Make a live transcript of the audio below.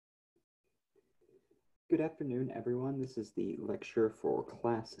Good afternoon, everyone. This is the lecture for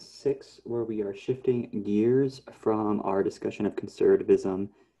Class 6, where we are shifting gears from our discussion of conservatism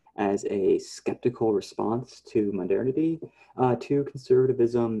as a skeptical response to modernity to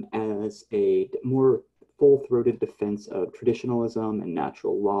conservatism as a more full-throated defense of traditionalism and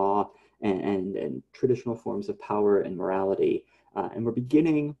natural law and traditional forms of power and morality. And we're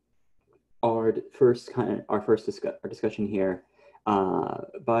beginning our discussion here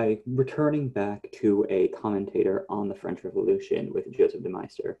by returning back to a commentator on the French Revolution with Joseph de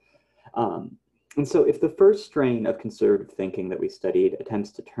Maistre. And so if the first strain of conservative thinking that we studied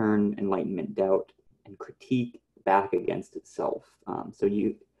attempts to turn Enlightenment doubt and critique back against itself, so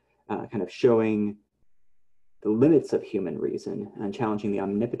you kind of showing the limits of human reason and challenging the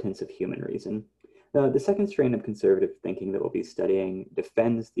omnipotence of human reason, the second strain of conservative thinking that we'll be studying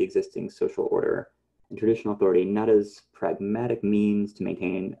defends the existing social order and traditional authority not as pragmatic means to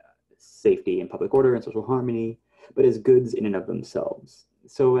maintain safety and public order and social harmony, but as goods in and of themselves.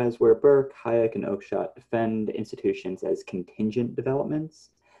 So as where Burke, Hayek, and Oakeshott defend institutions as contingent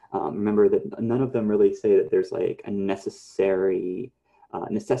developments, remember that none of them really say that there's like a necessity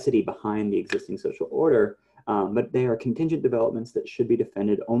behind the existing social order, but they are contingent developments that should be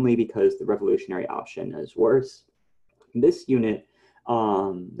defended only because the revolutionary option is worse. In this unit,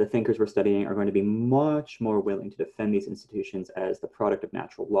 the thinkers we're studying are going to be much more willing to defend these institutions as the product of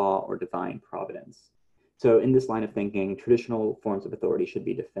natural law or divine providence. So in this line of thinking, traditional forms of authority should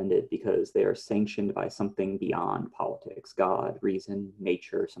be defended because they are sanctioned by something beyond politics, God, reason,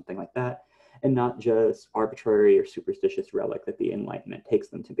 nature, something like that, and not just arbitrary or superstitious relic that the Enlightenment takes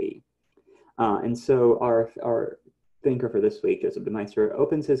them to be. And so our thinker for this week, Joseph de Maistre,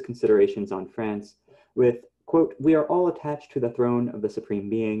 opens his considerations on France with, quote, "We are all attached to the throne of the Supreme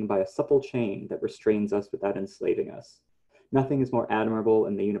Being by a supple chain that restrains us without enslaving us. Nothing is more admirable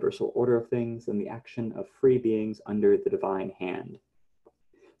in the universal order of things than the action of free beings under the divine hand."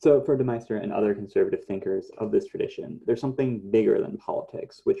 So for de Maistre and other conservative thinkers of this tradition, there's something bigger than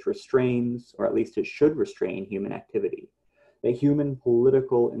politics, which restrains, or at least it should restrain, human activity. That human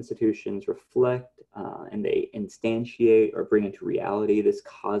political institutions reflect and they instantiate or bring into reality this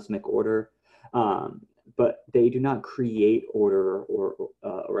cosmic order, but they do not create order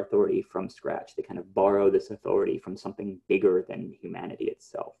or authority from scratch. They kind of borrow this authority from something bigger than humanity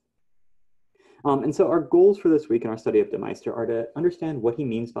itself. And so our goals for this week in our study of de Maistre are to understand what he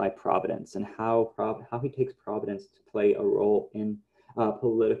means by providence and how he takes providence to play a role in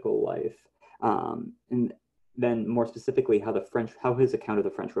political life. And then more specifically, how his account of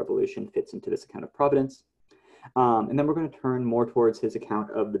the French Revolution fits into this account of providence. And then we're going to turn more towards his account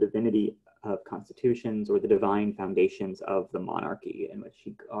of the divinity of constitutions or the divine foundations of the monarchy, in which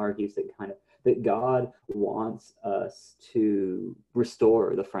he argues that God wants us to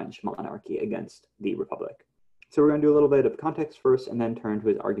restore the French monarchy against the Republic. So we're going to do a little bit of context first and then turn to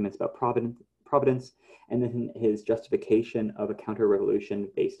his arguments about providence and then his justification of a counter-revolution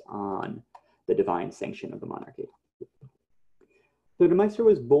based on the divine sanction of the monarchy. So de Maistre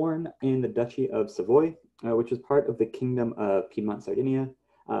was born in the Duchy of Savoy, which was part of the Kingdom of Piedmont Sardinia,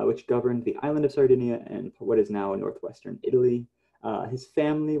 which governed the island of Sardinia and what is now northwestern Italy. His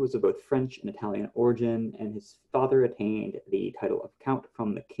family was of both French and Italian origin, and his father attained the title of Count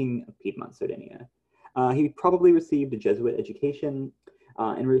from the King of Piedmont Sardinia. He probably received a Jesuit education,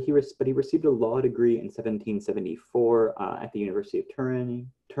 but he received a law degree in 1774 at the University of Turin,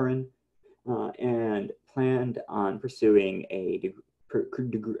 and planned on pursuing a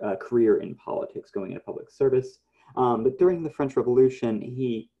career in politics, going into public service. But during the French Revolution,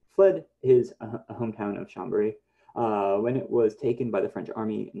 he fled his hometown of Chambéry when it was taken by the French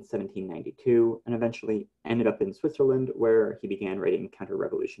army in 1792, and eventually ended up in Switzerland, where he began writing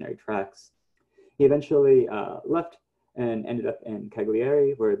counter-revolutionary tracts. He eventually left and ended up in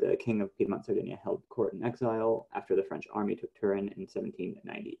Cagliari, where the King of Piedmont Sardinia held court in exile after the French army took Turin in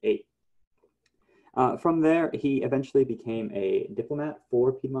 1798. From there, he eventually became a diplomat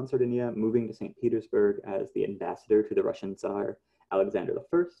for Piedmont Sardinia, moving to St. Petersburg as the ambassador to the Russian Tsar Alexander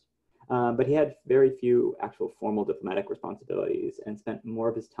I. But he had very few actual formal diplomatic responsibilities and spent more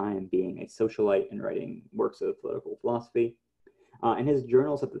of his time being a socialite and writing works of political philosophy. And his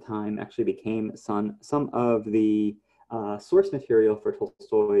journals at the time actually became some of the source material for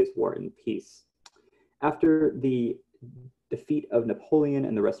Tolstoy's War and Peace. After the defeat of Napoleon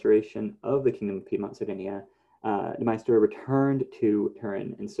and the restoration of the Kingdom of Piedmont Sardinia, de Maistre returned to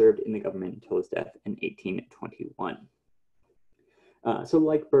Turin and served in the government until his death in 1821. So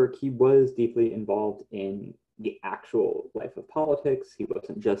like Burke, he was deeply involved in the actual life of politics. He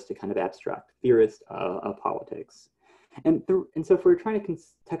wasn't just a kind of abstract theorist of politics. And so if we're trying to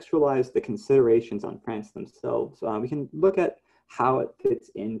contextualize the considerations on France themselves, we can look at how it fits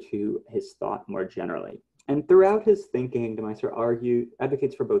into his thought more generally. And throughout his thinking, de Maistre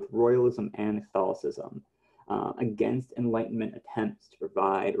advocates for both royalism and Catholicism, against Enlightenment attempts to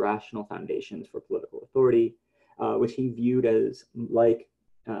provide rational foundations for political authority, which he viewed as, like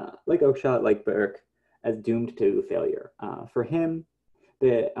Oakeshott, like Burke, as doomed to failure. For him,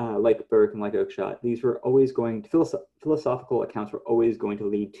 like Burke and like Oakeshott, these were always going to, philosophical accounts were always going to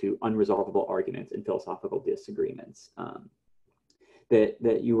lead to unresolvable arguments and philosophical disagreements.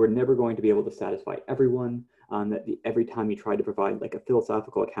 That you were never going to be able to satisfy everyone, every time you tried to provide like a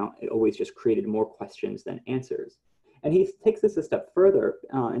philosophical account, it always just created more questions than answers. And he takes this a step further,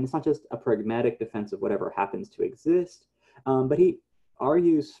 and it's not just a pragmatic defense of whatever happens to exist, but he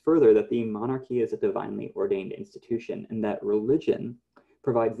argues further that the monarchy is a divinely ordained institution and that religion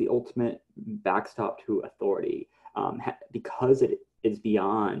provides the ultimate backstop to authority, because it is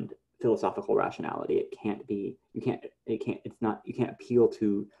beyond philosophical rationality. It can't be, you can't appeal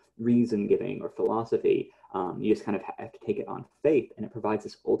to reason giving or philosophy. You just kind of have to take it on faith, and it provides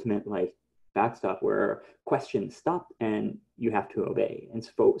this ultimate like backstop where questions stop and you have to obey. And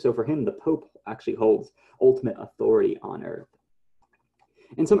so for him, the Pope actually holds ultimate authority on earth.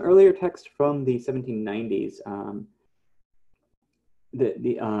 In some earlier text from the 1790s,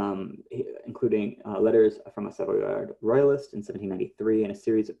 including letters from a Savoyard royalist in 1793 and a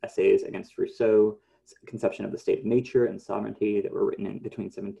series of essays against Rousseau's conception of the state of nature and sovereignty that were written in between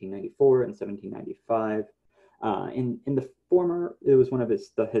 1794 and 1795. In the former, it was one of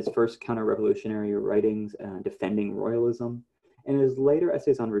his first counter-revolutionary writings defending royalism. And his later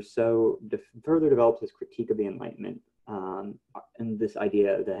essays on Rousseau further developed his critique of the Enlightenment, and this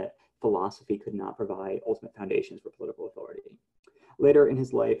idea that philosophy could not provide ultimate foundations for political authority. Later in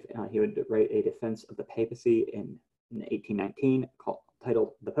his life, he would write a defense of the papacy in 1819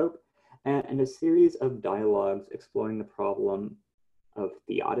 titled The Pope, and a series of dialogues exploring the problem of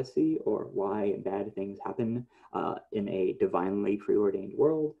theodicy, or why bad things happen in a divinely preordained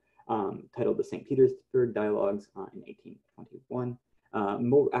world, titled the St. Petersburg Dialogues in 1821.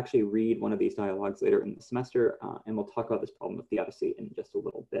 We'll actually read one of these dialogues later in the semester, and we'll talk about this problem of theodicy in just a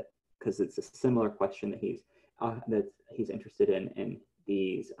little bit, because it's a similar question that he's interested in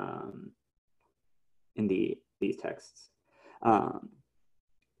these texts.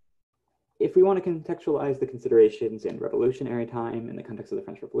 If we want to contextualize the considerations in revolutionary time in the context of the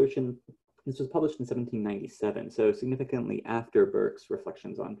French Revolution, this was published in 1797, so significantly after Burke's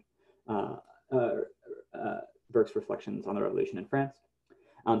reflections on the revolution in France.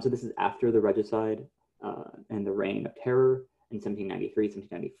 So this is after the regicide and the reign of terror in 1793,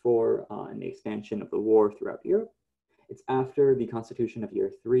 1794, and the expansion of the war throughout Europe. It's after the Constitution of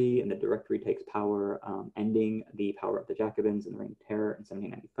Year 3 and the Directory takes power, ending the power of the Jacobins and the Reign of Terror in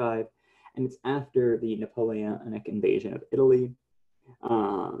 1795. And it's after the Napoleonic invasion of Italy,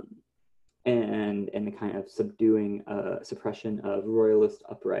 and the kind of suppression of royalist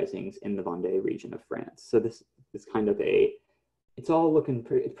uprisings in the Vendée region of France. So this is kind of it's all looking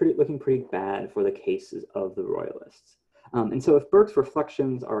pretty bad for the cases of the royalists. And so if Burke's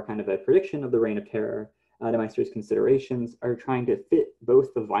reflections are kind of a prediction of the Reign of Terror, de Maistre's considerations are trying to fit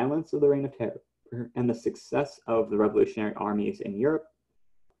both the violence of the Reign of Terror and the success of the revolutionary armies in Europe,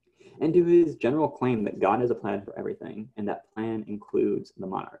 and to his general claim that God has a plan for everything, and that plan includes the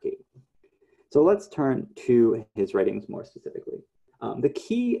monarchy. So let's turn to his writings more specifically. The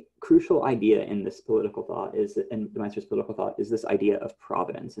key crucial idea in this political thought in de Maistre's political thought is this idea of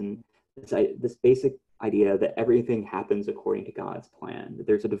providence, and this basic idea that everything happens according to God's plan, that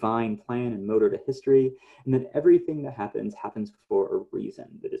there's a divine plan and motor to history, and that everything that happens for a reason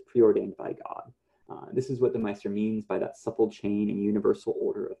that is preordained by God. This is what de Maistre means by that supple chain and universal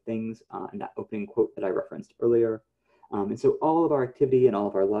order of things, and that opening quote that I referenced earlier. And so all of our activity and all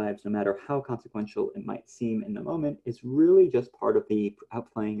of our lives, no matter how consequential it might seem in the moment, is really just part of the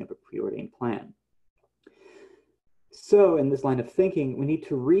outplaying of a preordained plan. So in this line of thinking, we need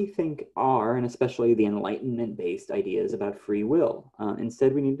to rethink our, and especially the Enlightenment-based ideas about free will.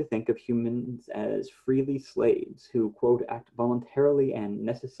 Instead, we need to think of humans as freely slaves who, quote, act voluntarily and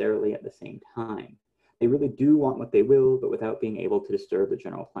necessarily at the same time. They really do want what they will, but without being able to disturb the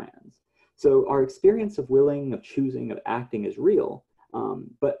general plans. So our experience of willing, of choosing, of acting is real,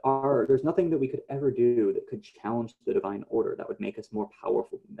 but there's nothing that we could ever do that could challenge the divine order that would make us more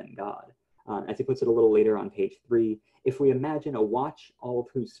powerful than God. As he puts it a little later on page 3, if we imagine a watch, all of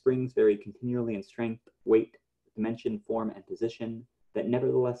whose springs vary continually in strength, weight, dimension, form, and position, that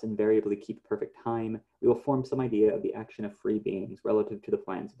nevertheless invariably keep perfect time, we will form some idea of the action of free beings relative to the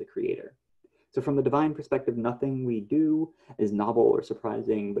plans of the Creator. So from the divine perspective, nothing we do is novel or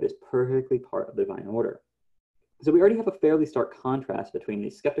surprising, but is perfectly part of the divine order. So we already have a fairly stark contrast between the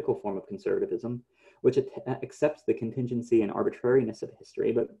skeptical form of conservatism, which accepts the contingency and arbitrariness of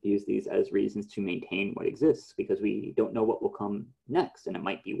history, but views these as reasons to maintain what exists because we don't know what will come next, and it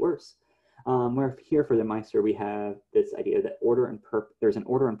might be worse. Where here for the Maistre, we have this idea that there's an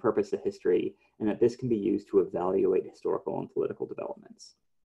order and purpose to history, and that this can be used to evaluate historical and political developments.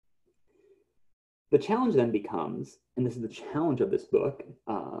 The challenge then becomes, and this is the challenge of this book,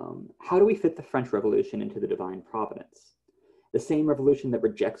 how do we fit the French Revolution into the divine providence? The same revolution that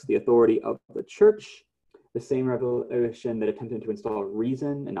rejects the authority of the church, the same revolution that attempted to install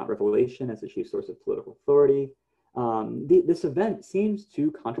reason and not revelation as the chief source of political authority. This event seems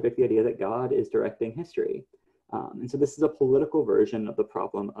to contradict the idea that God is directing history. And so this is a political version of the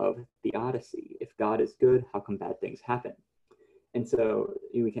problem of the Odyssey. If God is good, how come bad things happen? And so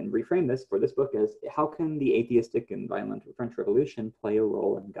we can reframe this for this book as, how can the atheistic and violent French Revolution play a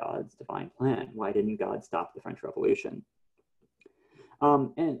role in God's divine plan? Why didn't God stop the French Revolution?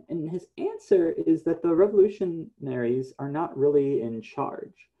 And his answer is that the revolutionaries are not really in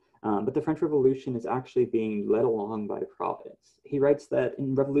charge, but the French Revolution is actually being led along by Providence. He writes that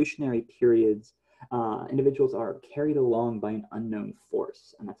in revolutionary periods, individuals are carried along by an unknown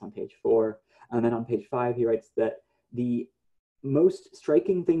force, and that's on page 4. And then on page 5, he writes that the most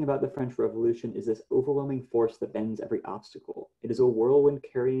striking thing about the French Revolution is this overwhelming force that bends every obstacle. It is a whirlwind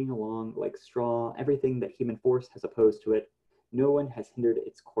carrying along like straw everything that human force has opposed to it. No one has hindered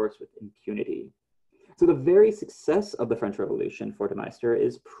its course with impunity. So the very success of the French Revolution for de Maistre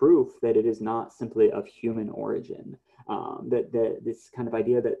is proof that it is not simply of human origin. This kind of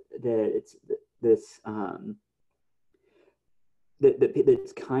idea that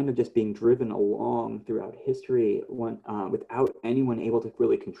it's kind of just being driven along throughout history without anyone able to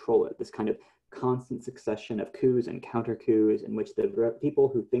really control it. This kind of constant succession of coups and counter coups in which the people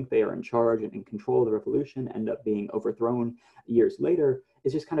who think they are in charge and in control of the revolution end up being overthrown years later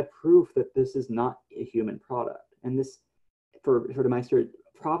is just kind of proof that this is not a human product. And this, for de Maistre,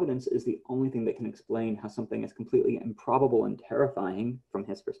 Providence is the only thing that can explain how something as completely improbable and terrifying, from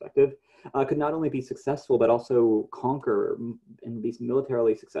his perspective, could not only be successful, but also conquer and be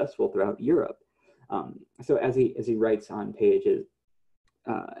militarily successful throughout Europe. So as he writes on pages,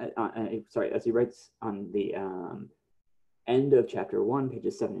 as he writes on the end of chapter 1,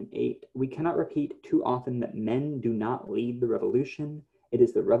 pages 7 and 8, we cannot repeat too often that men do not lead the revolution. It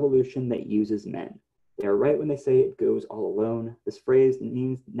is the revolution that uses men. They are right when they say it goes all alone. This phrase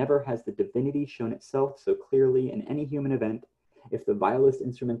means never has the divinity shown itself so clearly in any human event. If the vilest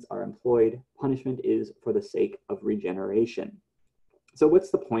instruments are employed, punishment is for the sake of regeneration. So what's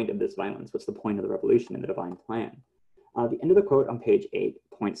the point of this violence? What's the point of the revolution in the divine plan? The end of the quote on page 8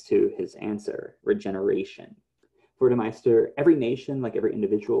 points to his answer, regeneration. For de Maistre, every nation, like every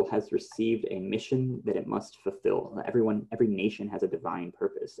individual, has received a mission that it must fulfill. Every nation has a divine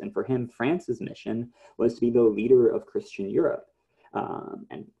purpose. And for him, France's mission was to be the leader of Christian Europe,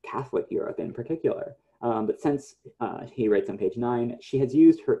 and Catholic Europe in particular. But since, he writes on page 9, she has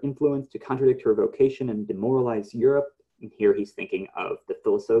used her influence to contradict her vocation and demoralize Europe. And here he's thinking of the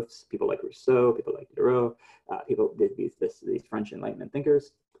philosophers, people like Rousseau, people like Diderot, these French Enlightenment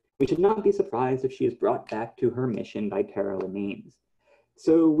thinkers. We should not be surprised if she is brought back to her mission by terrible means.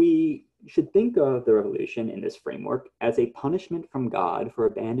 So we should think of the revolution in this framework as a punishment from God for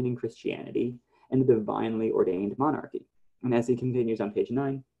abandoning Christianity and the divinely ordained monarchy. And as he continues on page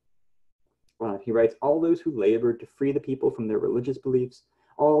 9, he writes, all those who labored to free the people from their religious beliefs,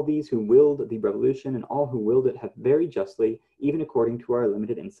 all these who willed the revolution and all who willed it have very justly, even according to our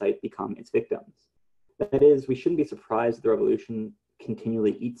limited insight, become its victims. That is, we shouldn't be surprised that the revolution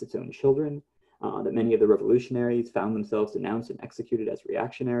continually eats its own children, that many of the revolutionaries found themselves denounced and executed as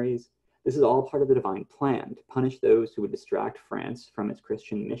reactionaries. This is all part of the divine plan to punish those who would distract France from its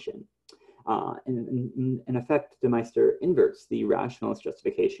Christian mission. In effect, de Maistre inverts the rationalist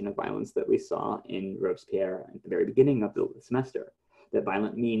justification of violence that we saw in Robespierre at the very beginning of the semester, that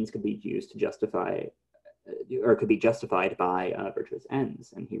violent means could be used to justify, or could be justified by virtuous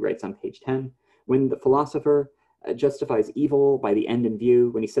ends. And he writes on page 10, when the philosopher justifies evil by the end in view,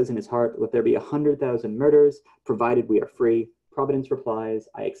 when he says in his heart, let there be 100,000 murders, provided we are free, Providence replies,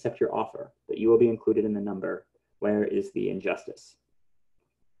 I accept your offer, that you will be included in the number. Where is the injustice?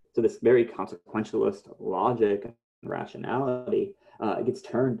 So this very consequentialist logic and rationality gets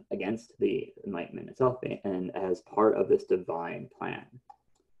turned against the Enlightenment itself and as part of this divine plan.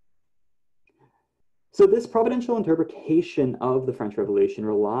 So this providential interpretation of the French Revolution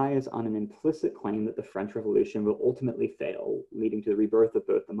relies on an implicit claim that the French Revolution will ultimately fail, leading to the rebirth of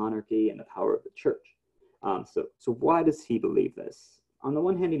both the monarchy and the power of the church. So why does he believe this? On the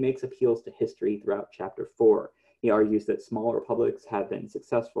one hand, he makes appeals to history throughout chapter 4. He argues that small republics have been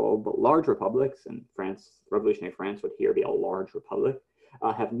successful, but large republics, and France, revolutionary France would here be a large republic,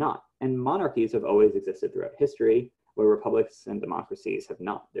 have not. And monarchies have always existed throughout history, where republics and democracies have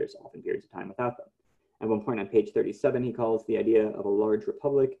not. There's often periods of time without them. At one point on page 37, he calls the idea of a large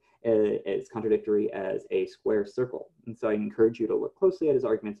republic as contradictory as a square circle. And so I encourage you to look closely at his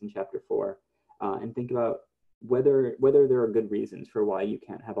arguments in chapter 4 and think about whether there are good reasons for why you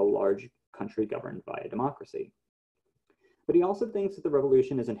can't have a large country governed by a democracy. But he also thinks that the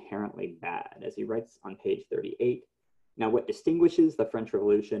revolution is inherently bad, as he writes on page 38. Now, what distinguishes the French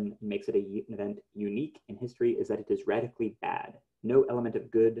Revolution and makes it an event unique in history is that it is radically bad. No element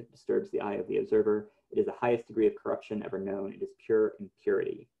of good disturbs the eye of the observer. It is the highest degree of corruption ever known. It is pure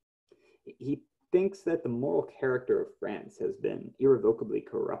impurity. He thinks that the moral character of France has been irrevocably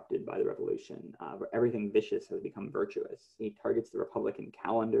corrupted by the revolution, where everything vicious has become virtuous. He targets the Republican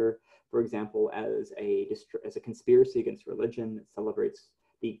calendar, for example, as a conspiracy against religion that celebrates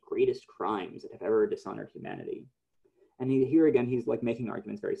the greatest crimes that have ever dishonored humanity. And here again, he's like making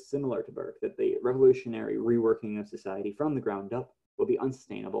arguments very similar to Burke, that the revolutionary reworking of society from the ground up will be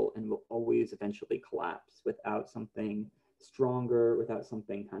unsustainable and will always eventually collapse without something stronger, without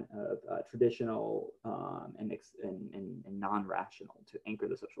something kind of traditional and non-rational to anchor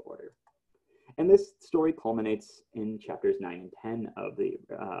the social order. And this story culminates in chapters 9 and 10 of the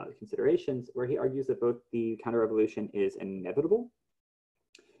Considerations, where he argues that both the counter-revolution is inevitable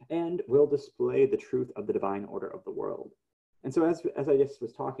and will display the truth of the divine order of the world. And so as I just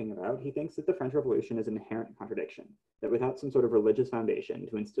was talking about, he thinks that the French Revolution is an inherent contradiction, that without some sort of religious foundation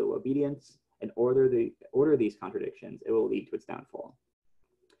to instill obedience and order these contradictions, it will lead to its downfall.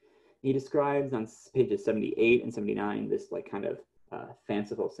 He describes on pages 78 and 79 this like kind of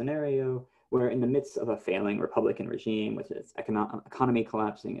fanciful scenario where in the midst of a failing Republican regime, with its economy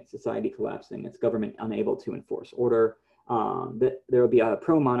collapsing, its society collapsing, its government unable to enforce order, that there will be a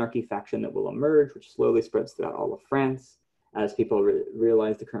pro-monarchy faction that will emerge, which slowly spreads throughout all of France. As people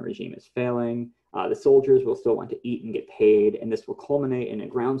realize the current regime is failing, the soldiers will still want to eat and get paid, and this will culminate in a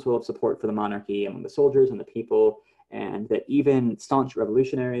groundswell of support for the monarchy among the soldiers and the people, and that even staunch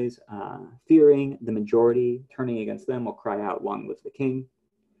revolutionaries, fearing the majority, turning against them, will cry out, "Long live the king."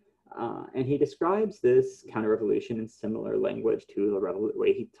 And he describes this counter-revolution in similar language to the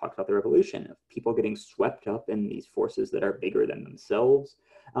way he talks about the revolution, of people getting swept up in these forces that are bigger than themselves.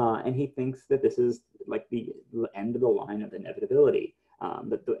 And he thinks that this is like the end of the line of inevitability,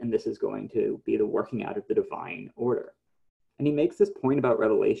 and this is going to be the working out of the divine order. And he makes this point about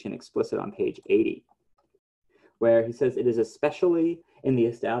revelation explicit on page 80, where he says, "It is especially in the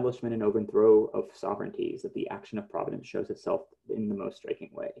establishment and overthrow of sovereignties that the action of providence shows itself in the most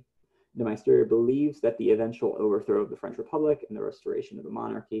striking way. The Maistre believes that the eventual overthrow of the French Republic and the restoration of the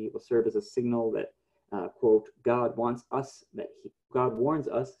monarchy will serve as a signal that, quote, God warns us that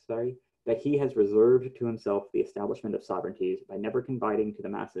he has reserved to himself the establishment of sovereignties by never confiding to the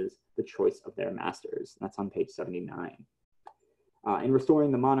masses the choice of their masters." And that's on page 79. In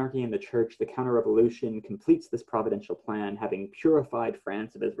restoring the monarchy and the church, the counter-revolution completes this providential plan, having purified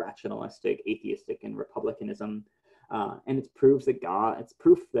France of its rationalistic, atheistic, and republicanism. And it's proof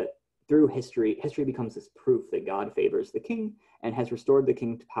that through history becomes this proof that God favors the king and has restored the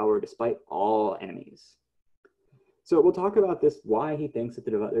king to power despite all enemies. So we'll talk about this, why he thinks that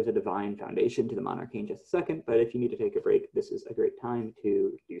there's a divine foundation to the monarchy in just a second, but if you need to take a break, this is a great time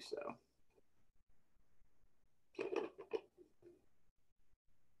to do so.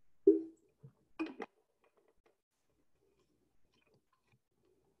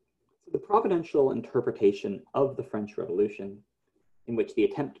 The providential interpretation of the French Revolution, in which the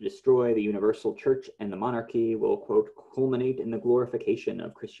attempt to destroy the universal church and the monarchy will, quote, culminate in the glorification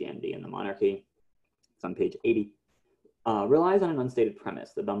of Christianity and the monarchy, it's on page 80, relies on an unstated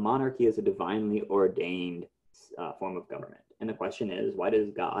premise that the monarchy is a divinely ordained form of government. And the question is, why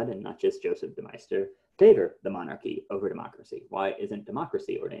does God, and not just Joseph de Maistre, favor the monarchy over democracy? Why isn't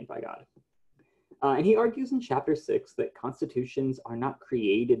democracy ordained by God? And he argues in chapter 6 that constitutions are not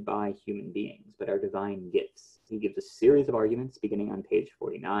created by human beings, but are divine gifts. He gives a series of arguments beginning on page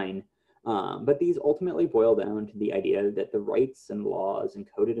 49, but these ultimately boil down to the idea that the rights and laws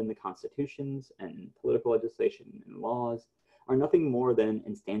encoded in the constitutions and political legislation and laws are nothing more than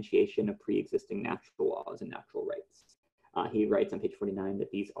instantiation of pre-existing natural laws and natural rights. He writes on page 49 that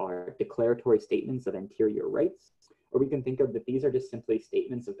these are declaratory statements of anterior rights, Or we can think of that these are just simply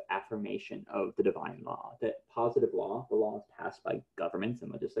statements of affirmation of the divine law, that positive law, the laws passed by governments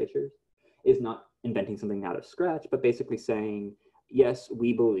and legislatures, is not inventing something out of scratch, but basically saying, yes,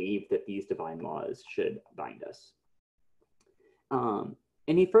 we believe that these divine laws should bind us.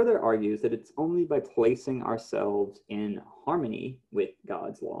 And he further argues that it's only by placing ourselves in harmony with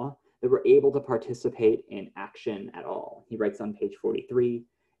God's law that we're able to participate in action at all. He writes on page 43,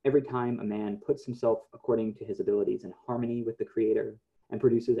 every time a man puts himself according to his abilities in harmony with the Creator and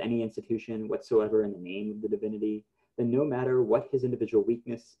produces any institution whatsoever in the name of the divinity, then no matter what his individual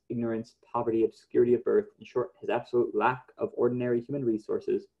weakness, ignorance, poverty, obscurity of birth, in short, his absolute lack of ordinary human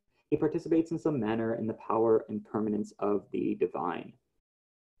resources, he participates in some manner in the power and permanence of the divine.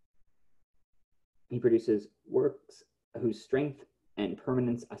 He produces works whose strength and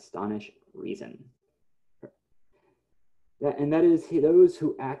permanence astonish reason. And that is, those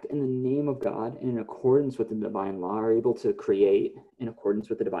who act in the name of God and in accordance with the divine law are able to create, in accordance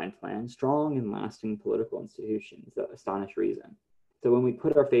with the divine plan, strong and lasting political institutions that astonish reason. So when we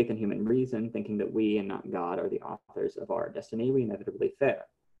put our faith in human reason, thinking that we and not God are the authors of our destiny, we inevitably fail.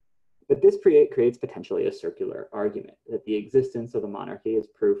 But this creates potentially a circular argument, that the existence of the monarchy is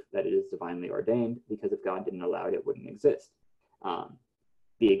proof that it is divinely ordained, because if God didn't allow it, it wouldn't exist.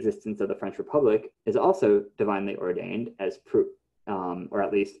 The existence of the French Republic is also divinely ordained as proof, or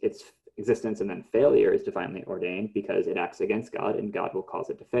at least its existence and then failure is divinely ordained because it acts against God and God will cause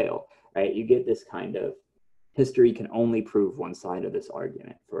it to fail, right? You get this kind of history can only prove one side of this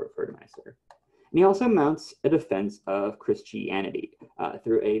argument for de Maistre. And he also mounts a defense of Christianity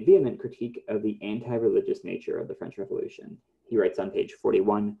through a vehement critique of the anti-religious nature of the French Revolution. He writes on page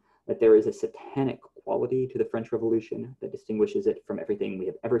 41 that there is a satanic quality to the French Revolution that distinguishes it from everything we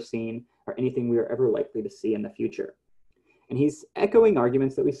have ever seen or anything we are ever likely to see in the future. And he's echoing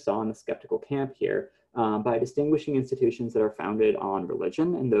arguments that we saw in the skeptical camp here by distinguishing institutions that are founded on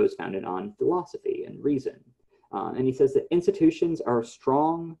religion and those founded on philosophy and reason. And he says that institutions are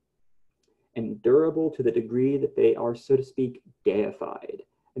strong and durable to the degree that they are, so to speak, deified.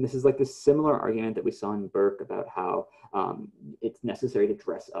 And this is like this similar argument that we saw in Burke about how it's necessary to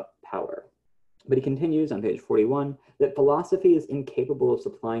dress up power. But he continues on page 41 that philosophy is incapable of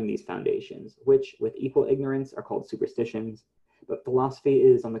supplying these foundations, which with equal ignorance are called superstitions, but philosophy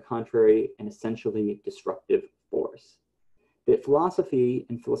is, on the contrary, an essentially disruptive force. That philosophy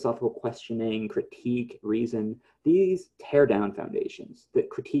and philosophical questioning, critique, reason, these tear down foundations. That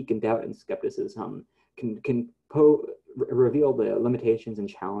critique and doubt and skepticism can reveal the limitations and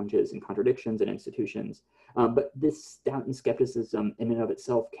challenges and contradictions in institutions. But this doubt and skepticism in and of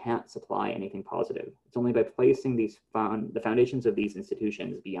itself can't supply anything positive. It's only by placing the foundations of these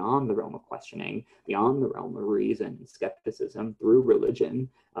institutions beyond the realm of questioning, beyond the realm of reason and skepticism through religion,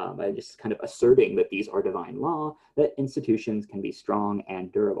 by just kind of asserting that these are divine law, that institutions can be strong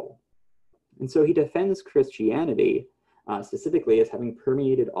and durable. And so he defends Christianity specifically as having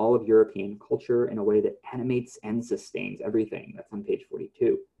permeated all of European culture in a way that animates and sustains everything. That's on page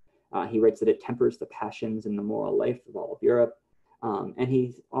 42. He writes that it tempers the passions and the moral life of all of Europe. And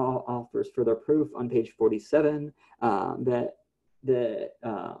he offers further proof on page 47 that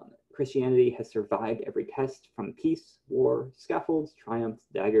Christianity has survived every test from peace, war, scaffolds, triumphs,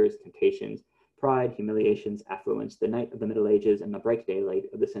 daggers, temptations, pride, humiliations, affluence, the night of the Middle Ages, and the bright daylight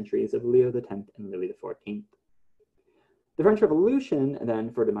of the centuries of Leo X and Louis XIV. The French Revolution,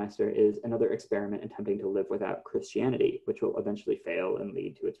 then, for de Maistre, is another experiment attempting to live without Christianity, which will eventually fail and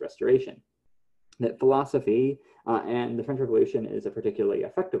lead to its restoration. That philosophy and the French Revolution is a particularly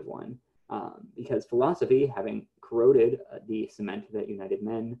effective one, because philosophy, having corroded the cement that united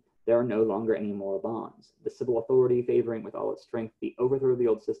men, there are no longer any moral bonds. The civil authority, favoring with all its strength the overthrow of the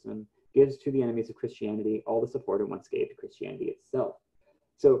old system, gives to the enemies of Christianity all the support it once gave to Christianity itself.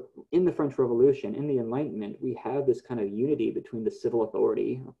 So in the French Revolution, in the Enlightenment, we have this kind of unity between the civil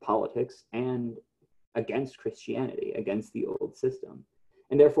authority of politics and against Christianity, against the old system.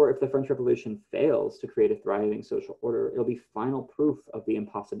 And therefore, if the French Revolution fails to create a thriving social order, it'll be final proof of the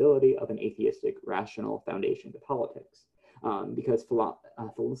impossibility of an atheistic, rational foundation to politics. Because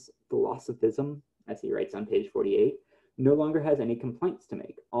philosophism, as he writes on page 48, no longer has any complaints to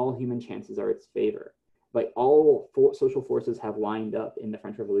make. All human chances are its favor. Like all social forces have lined up in the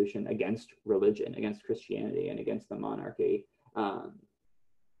French Revolution against religion, against Christianity, and against the monarchy,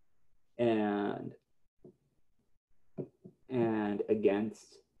 and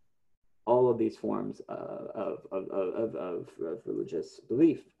against all of these forms of religious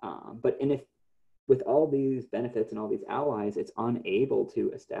belief. But with all these benefits and all these allies, it's unable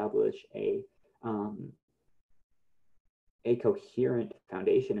to establish a a coherent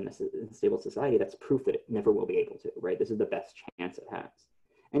foundation in a stable society, that's proof that it never will be able to, right? This is the best chance it has.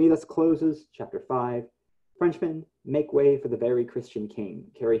 And he thus closes chapter 5. Frenchmen, make way for the very Christian king.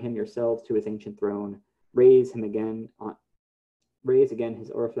 Carry him yourselves to his ancient throne. Raise again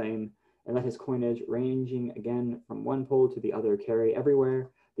his oriflamme, and let his coinage, ranging again from one pole to the other, carry everywhere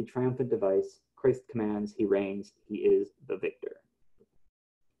the triumphant device. Christ commands, he reigns, he is the victor.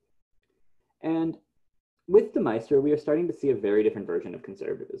 And with the Maistre, we are starting to see a very different version of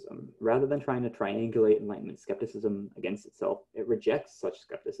conservatism. Rather than trying to triangulate Enlightenment skepticism against itself, it rejects such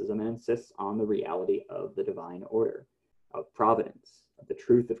skepticism and insists on the reality of the divine order, of providence, of the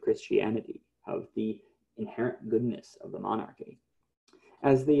truth of Christianity, of the inherent goodness of the monarchy.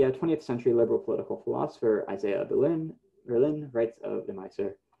 As the 20th century liberal political philosopher Isaiah Berlin writes of the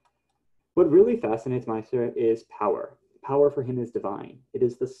Maistre, what really fascinates Maistre is power. Power for him is divine. It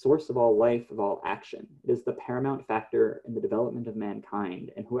is the source of all life, of all action. It is the paramount factor in the development of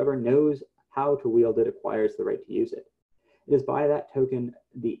mankind, and whoever knows how to wield it acquires the right to use it. It is by that token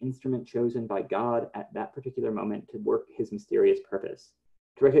the instrument chosen by God at that particular moment to work his mysterious purpose.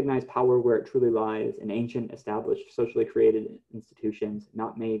 To recognize power where it truly lies in ancient, established, socially created institutions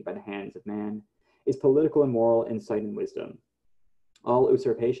not made by the hands of man is political and moral insight and wisdom. All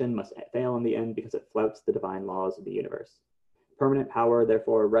usurpation must fail in the end because it flouts the divine laws of the universe. Permanent power,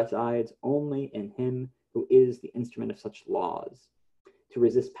 therefore, resides only in him who is the instrument of such laws. To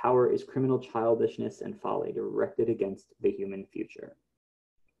resist power is criminal childishness and folly directed against the human future.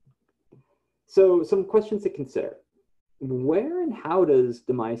 So, some questions to consider. Where and how does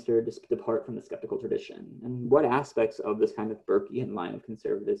de Maistre depart from the skeptical tradition? And what aspects of this kind of Burkean line of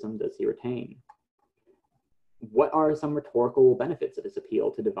conservatism does he retain? What are some rhetorical benefits of his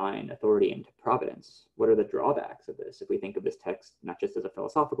appeal to divine authority and to providence? What are the drawbacks of this if we think of this text not just as a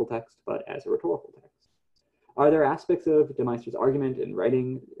philosophical text, but as a rhetorical text? Are there aspects of de Maistre's argument and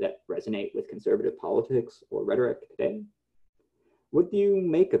writing that resonate with conservative politics or rhetoric today? What do you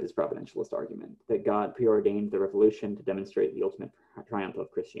make of his providentialist argument that God preordained the revolution to demonstrate the ultimate triumph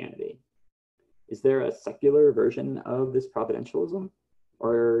of Christianity? Is there a secular version of this providentialism,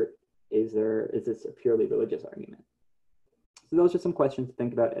 or is this a purely religious argument? So those are some questions to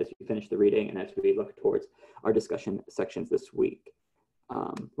think about as you finish the reading and as we look towards our discussion sections this week.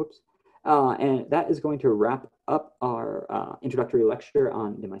 And that is going to wrap up our introductory lecture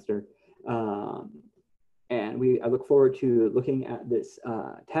on de Maistre. And I look forward to looking at this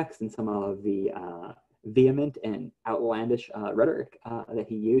text and some of the vehement and outlandish rhetoric that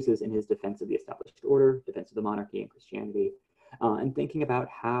he uses in his defense of the established order, defense of the monarchy and Christianity, and thinking about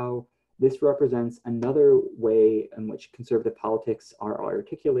how this represents another way in which conservative politics are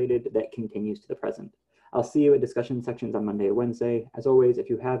articulated that continues to the present. I'll see you at discussion sections on Monday or Wednesday. As always,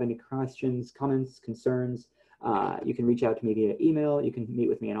 if you have any questions, comments, concerns, you can reach out to me via email. You can meet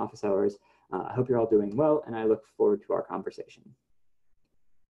with me in office hours. I hope you're all doing well, and I look forward to our conversation.